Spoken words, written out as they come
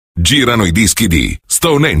Girano i dischi di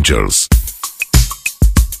Stone Angels.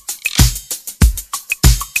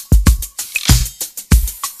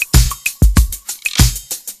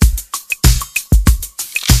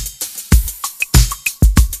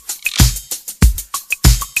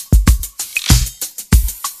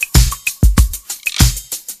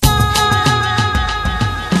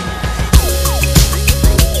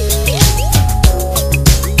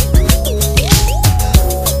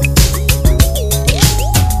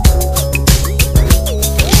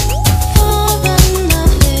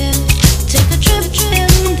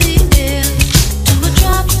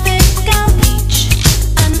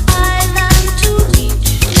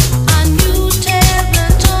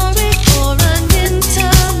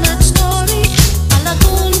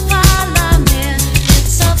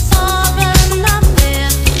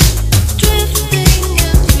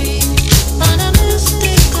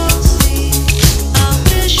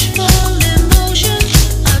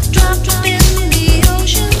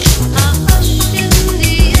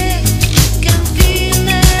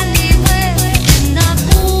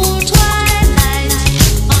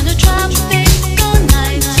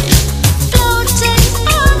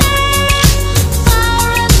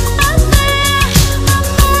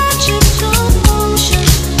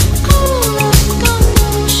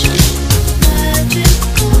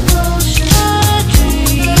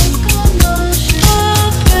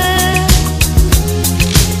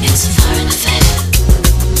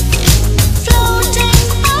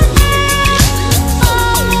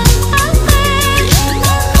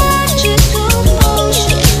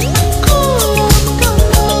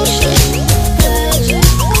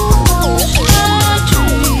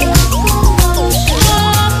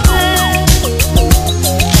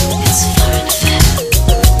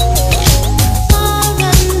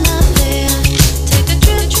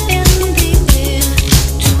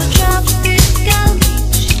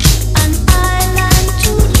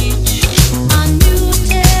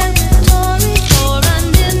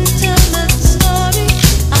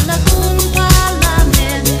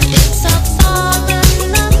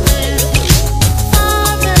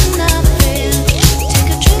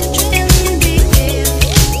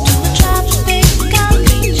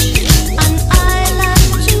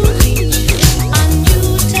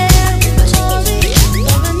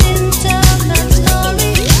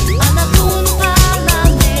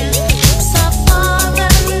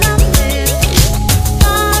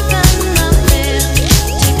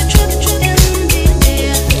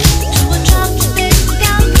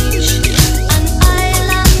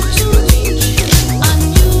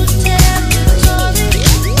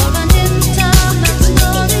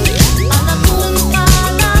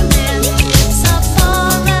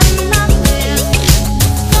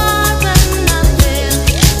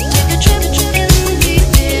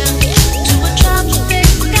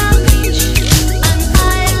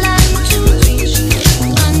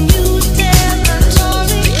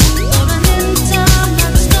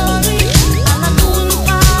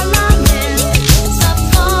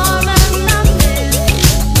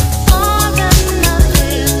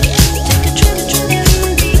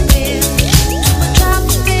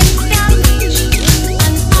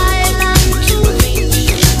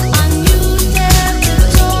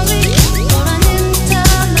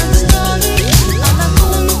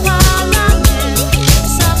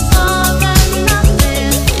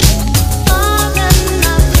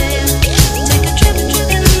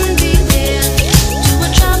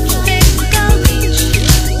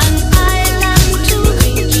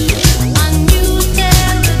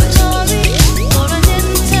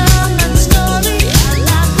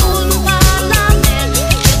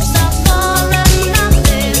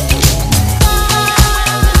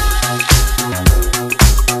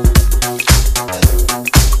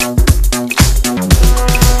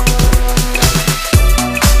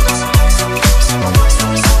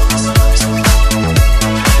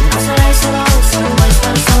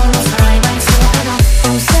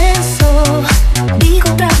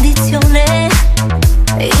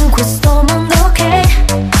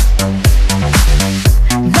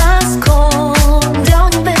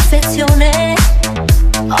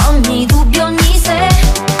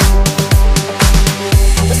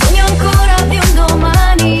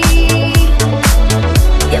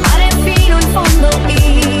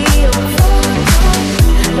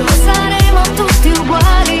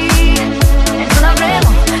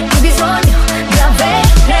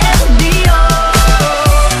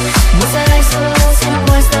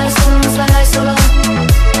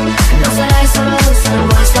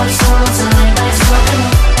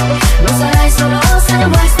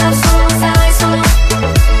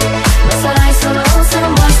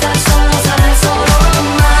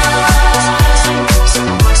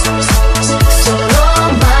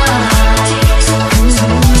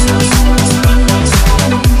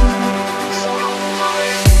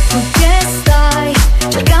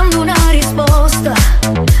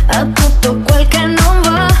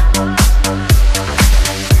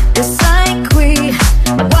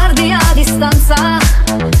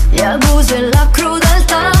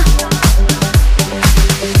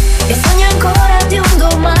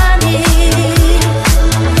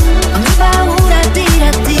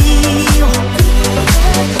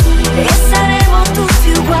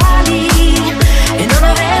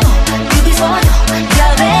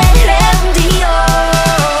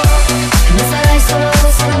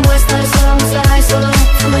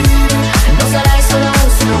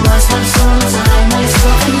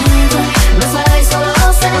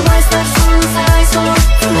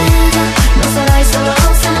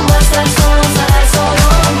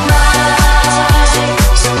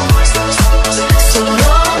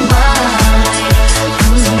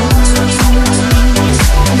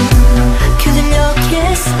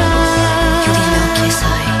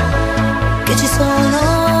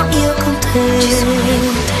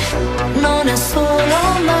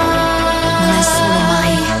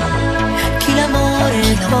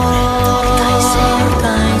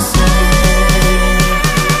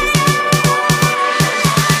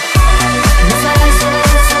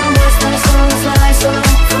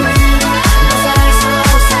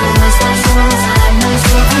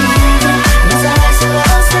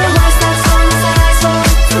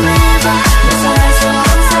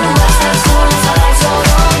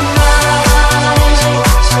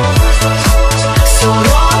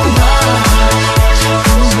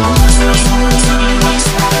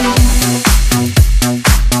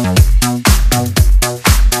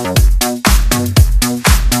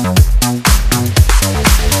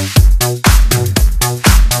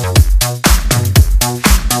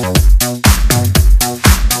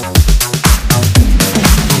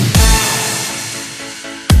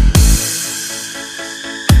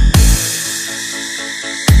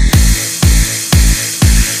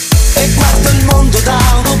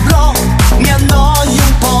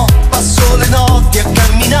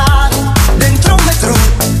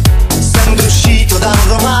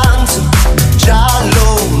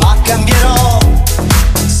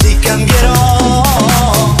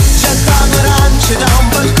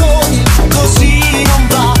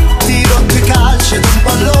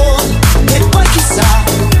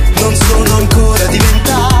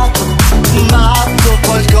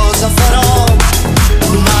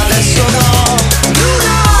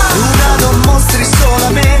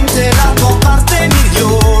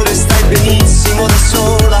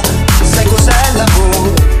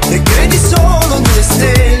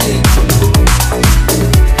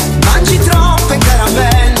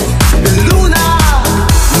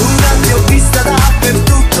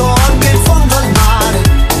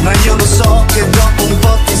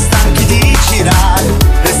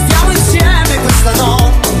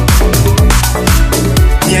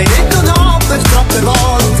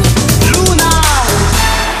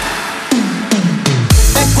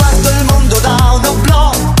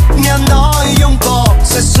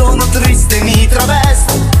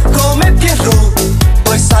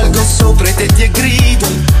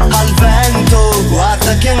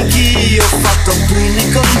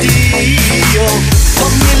 consuetudini con Dio. Ho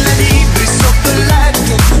 1000 libri sotto il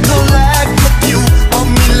letto, non leggo più. Ho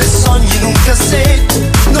 1000 sogni in un cassetto,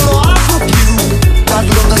 non lo apro più.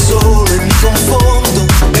 Parlo da solo e mi confondo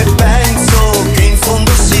e penso che in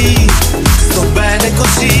fondo sì, sto bene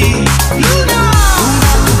così. Luna,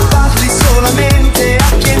 tu parli solamente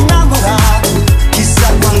a chi è innamorato.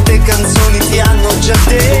 Chissà quante canzoni ti hanno già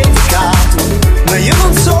dedicato, ma io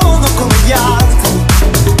non sono come gli altri.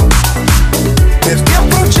 Per te ho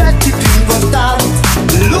progetti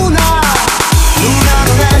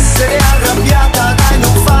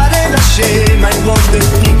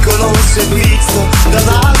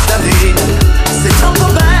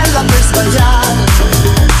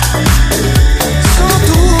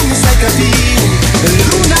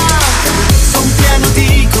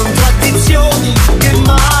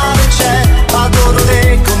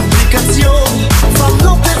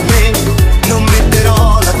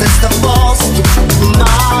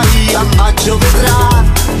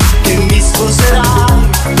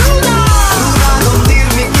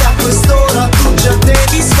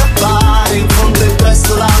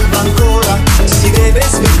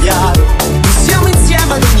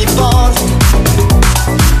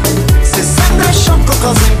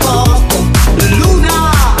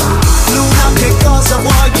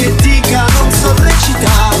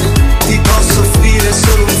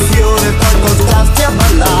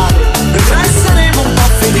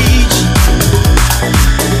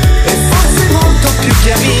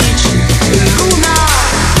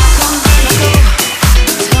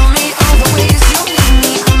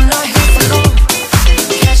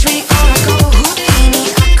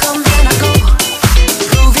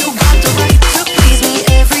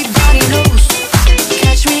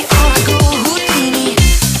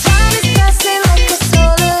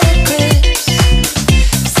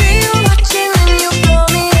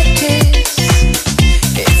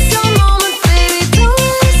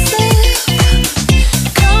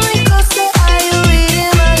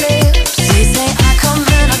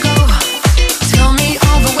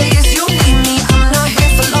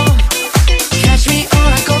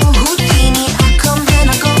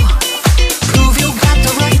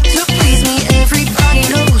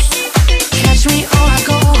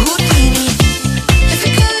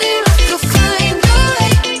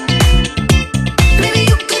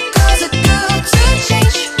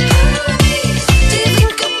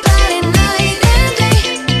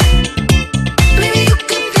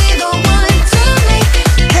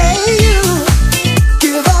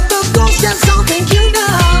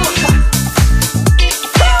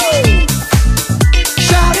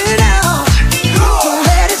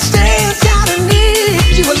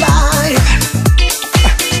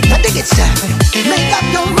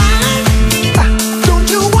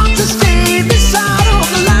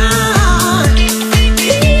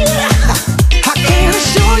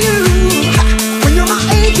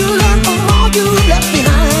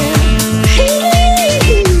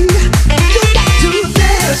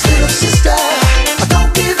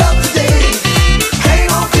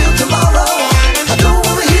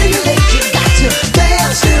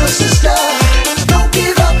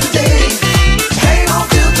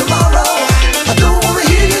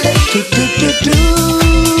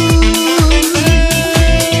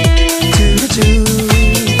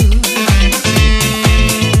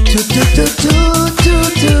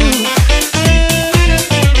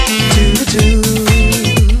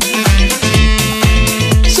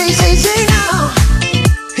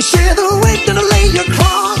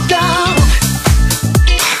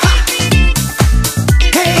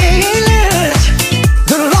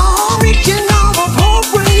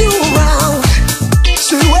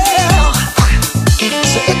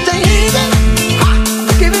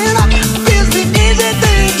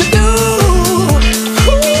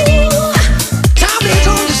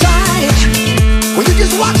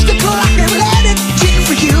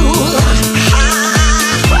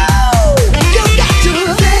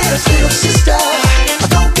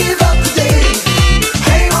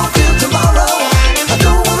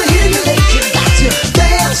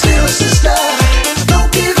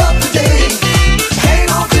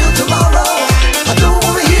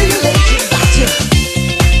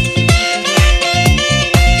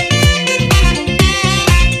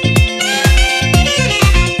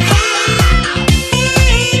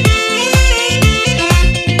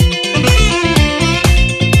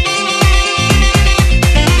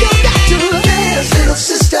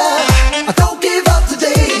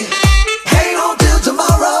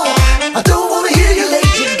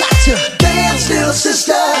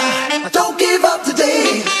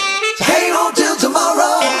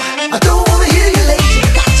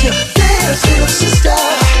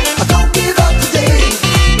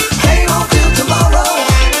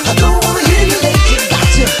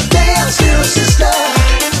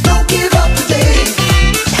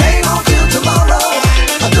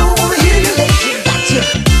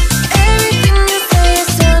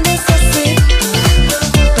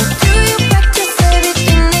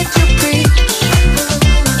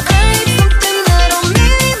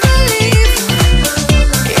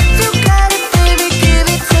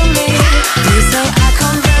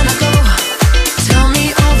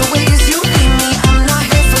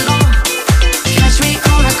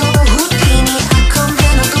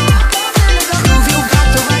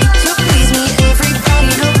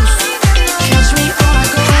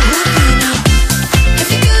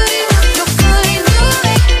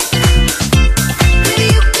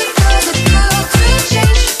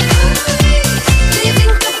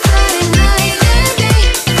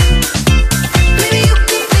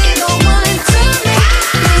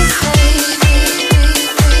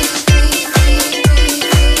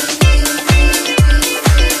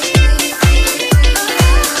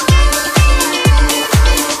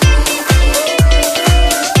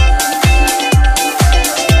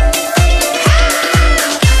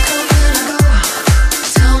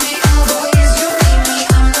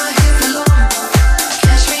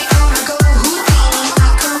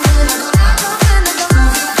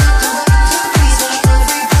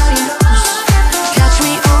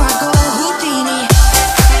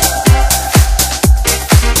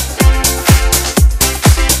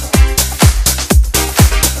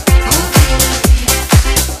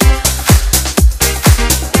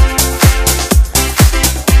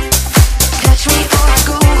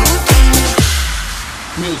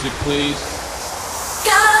please.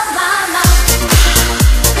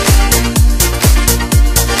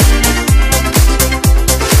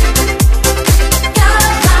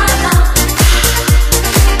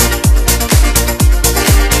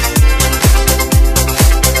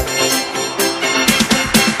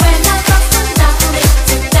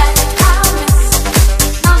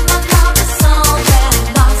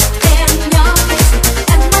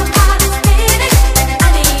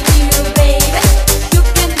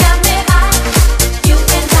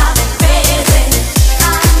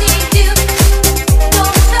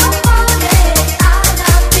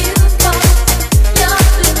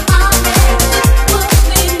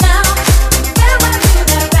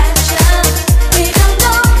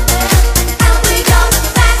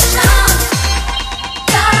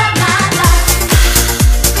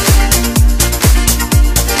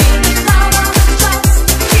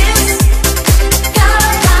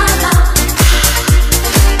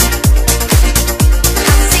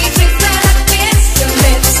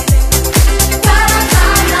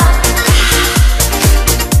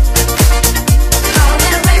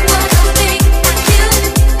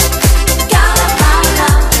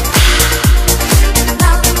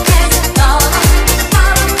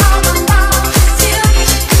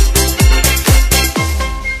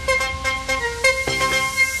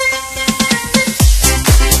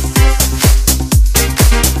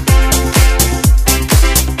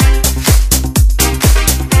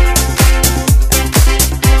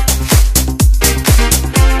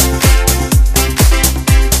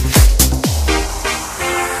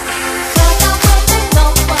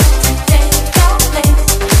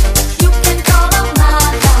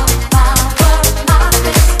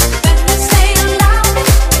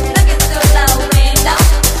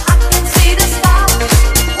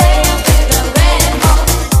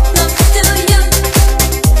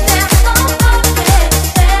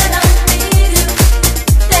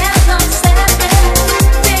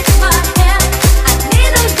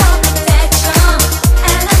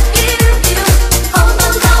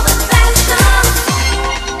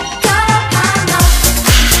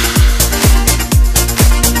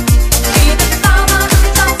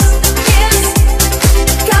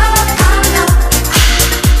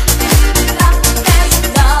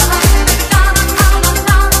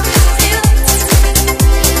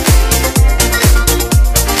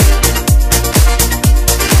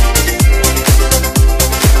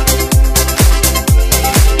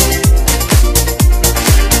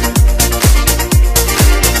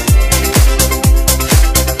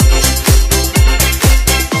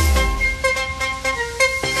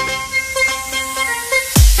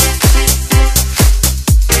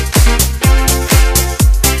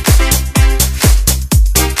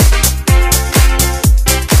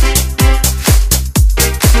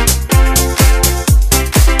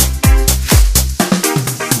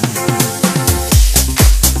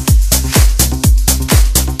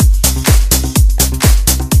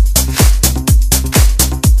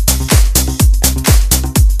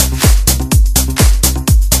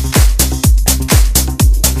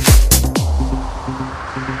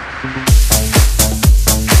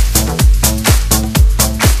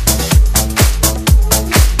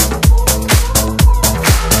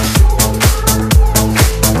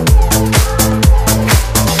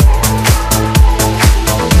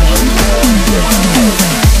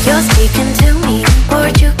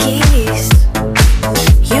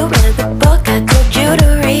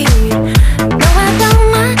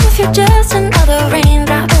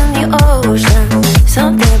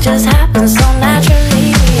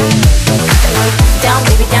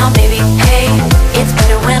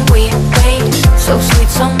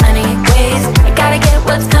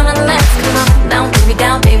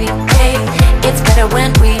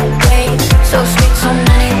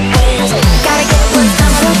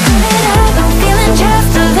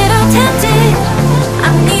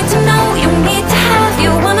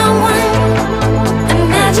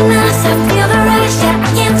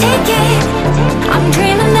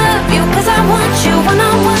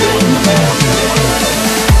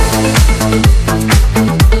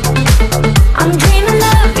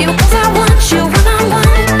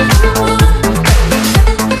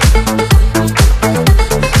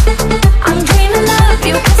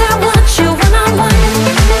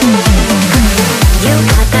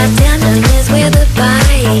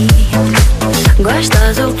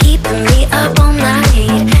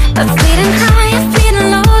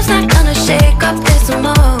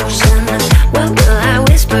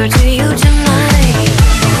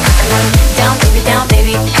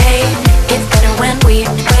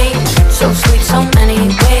 so many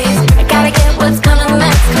ways. I gotta get what's coming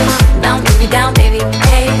next. Come on, down, baby,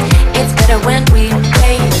 hey.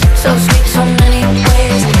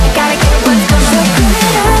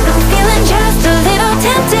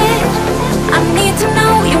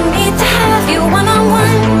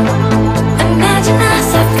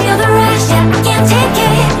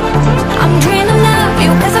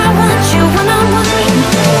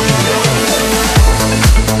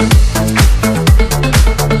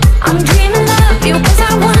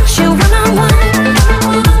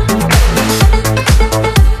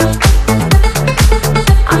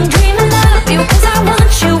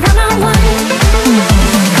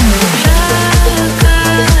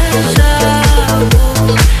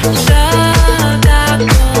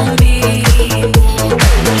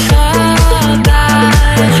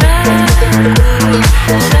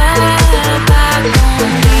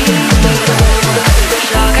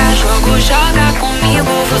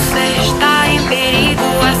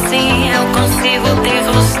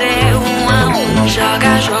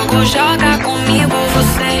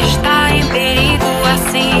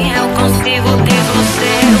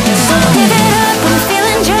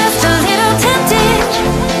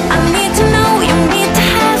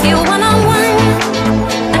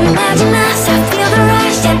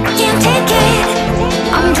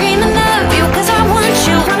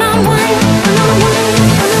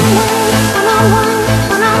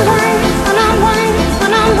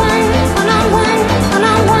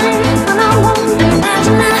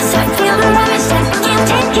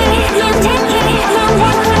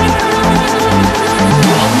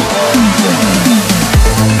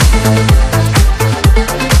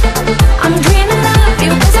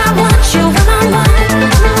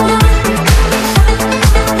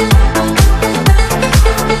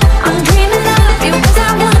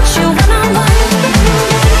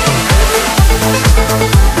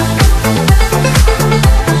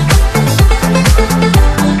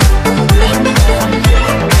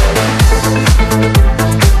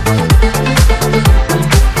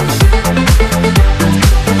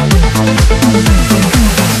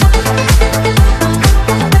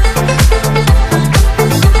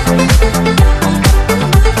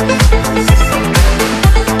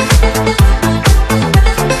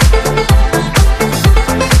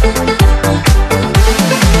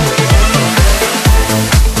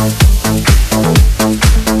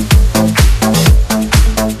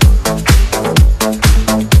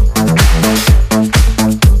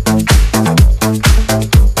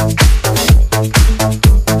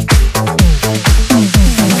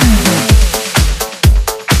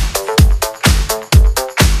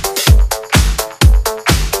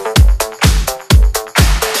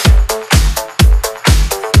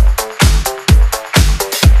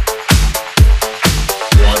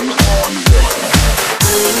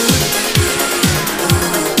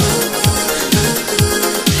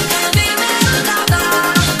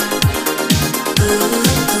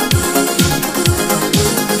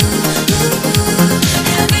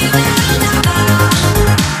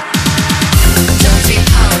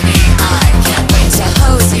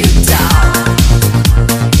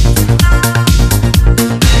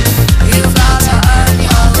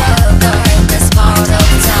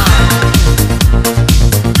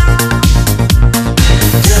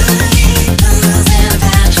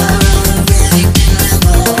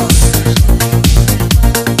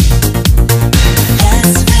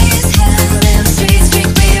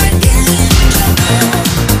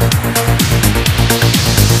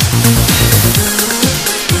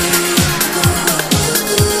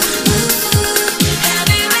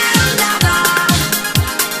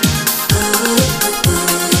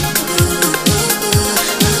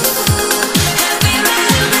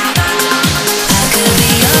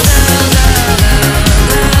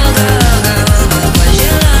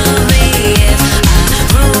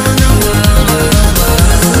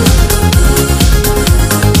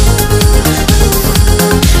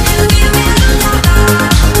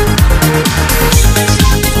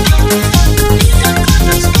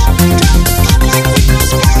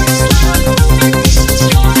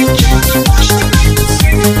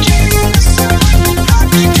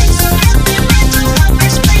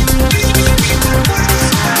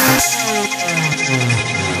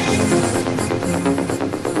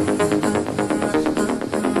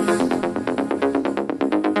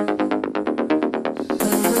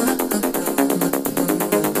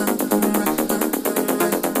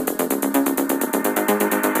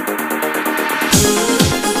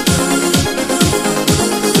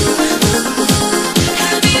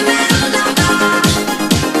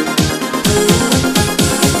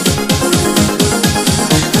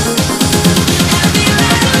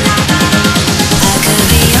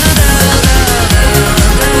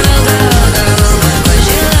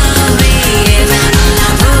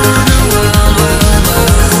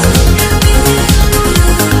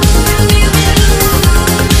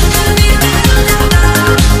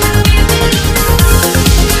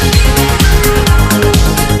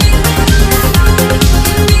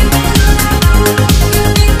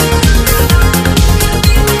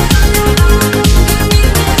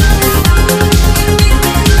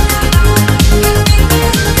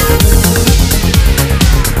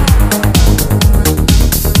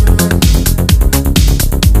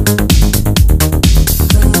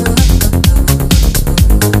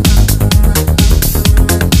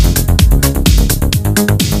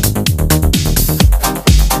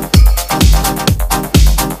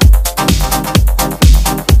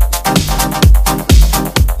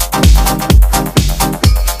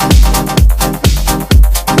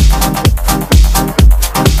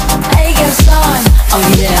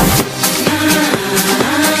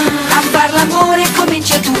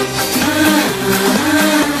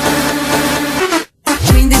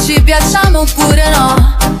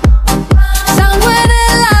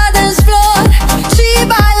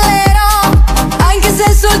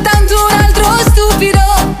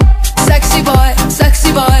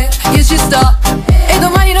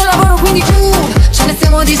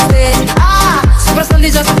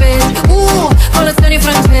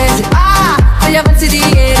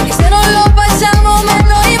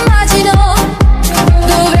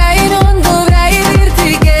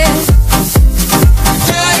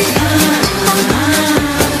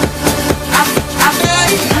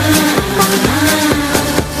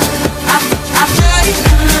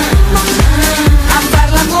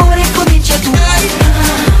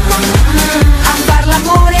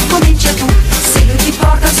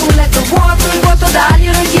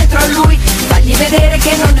 vedere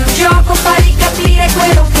che non è un gioco, fagli capire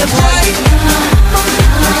quello che vuoi.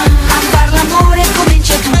 A far l'amore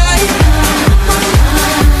comincia tu.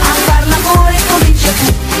 A far l'amore comincia tu.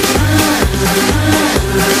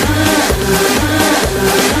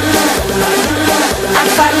 A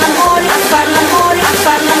far l'amore, a far l'amore, a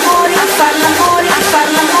far l'amore, a far l'amore, a far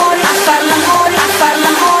l'amore, a far l'amore, a far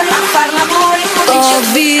l'amore, a far l'amore comincia tu.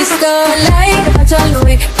 Ho visto lei che bacia a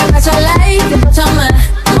lui, che bacia a lei, che bacia a me.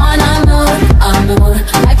 Monamour, amor,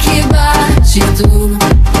 a chi baci tu?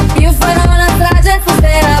 Io farò una strage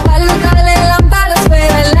stasera, ballo tra le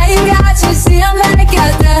lampadosfere. Lei piace sia a me che a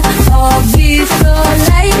te. Ho visto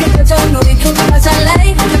lei che bacia a lui, che bacia a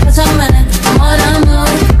lei, che bacia a me. Monamour,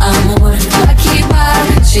 amor, a chi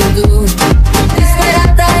baci tu?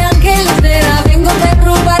 Disperata e anche leggera, vengo per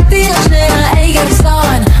rubarti la scena. Ehi, che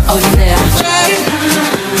son, ho idea.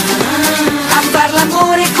 A far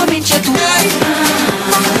l'amore comincia tu.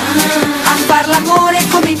 A far l'amore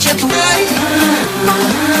comincia tu.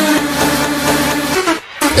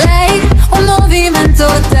 Lei un movimento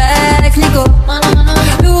tecnico,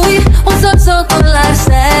 lui un sorso con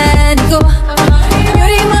l'arsenico. Io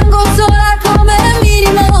rimango sola come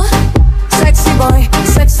minimo.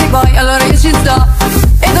 Sexy boy, allora io ci sto.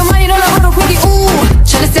 E domani non lavoro quindi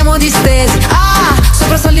ce ne stiamo distesi.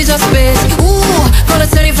 Sopra soldi già spesi.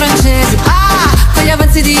 Colazioni francesi. Con gli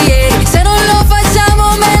avanzi di ieri. Se non lo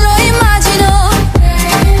facciamo me lo immagino.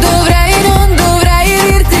 Non dovrei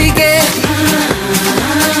dirti che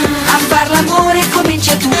A far l'amore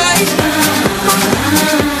comincia tu.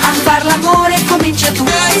 A far l'amore comincia tu.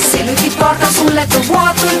 Se lui ti porta su un letto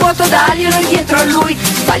vuoto, il vuoto daglielo indietro a lui.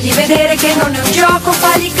 Fagli vedere che non è un gioco,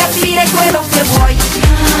 fagli capire quello che vuoi.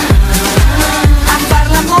 A far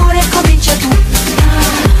l'amore comincia tu.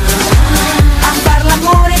 A far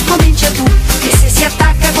l'amore comincia tu. E se si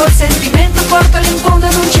attacca col sentimento portalo in fondo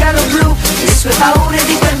ad un